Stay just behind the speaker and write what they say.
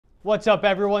What's up,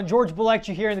 everyone? George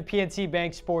Bolecki here in the PNC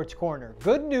Bank Sports Corner.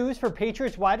 Good news for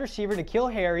Patriots wide receiver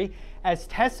N'Keal Harry as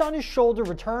tests on his shoulder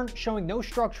return showing no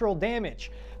structural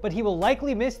damage, but he will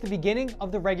likely miss the beginning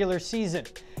of the regular season.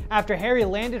 After Harry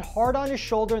landed hard on his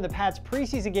shoulder in the Pats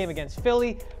preseason game against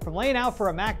Philly from laying out for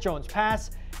a Mac Jones pass,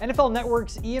 NFL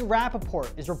Network's Ian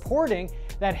Rappaport is reporting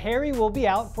that Harry will be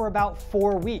out for about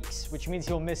 4 weeks, which means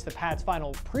he'll miss the Pats'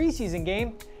 final preseason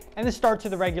game and the start to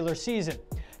the regular season.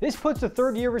 This puts the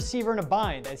third-year receiver in a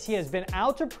bind as he has been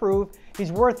out to prove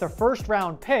he's worth the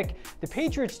first-round pick the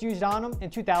Patriots used on him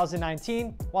in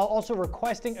 2019 while also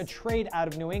requesting a trade out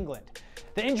of New England.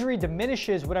 The injury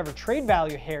diminishes whatever trade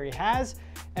value Harry has,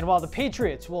 and while the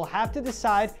Patriots will have to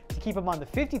decide to keep him on the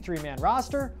 53-man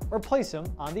roster or place him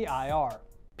on the IR.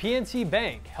 PNC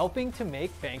Bank, helping to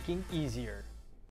make banking easier.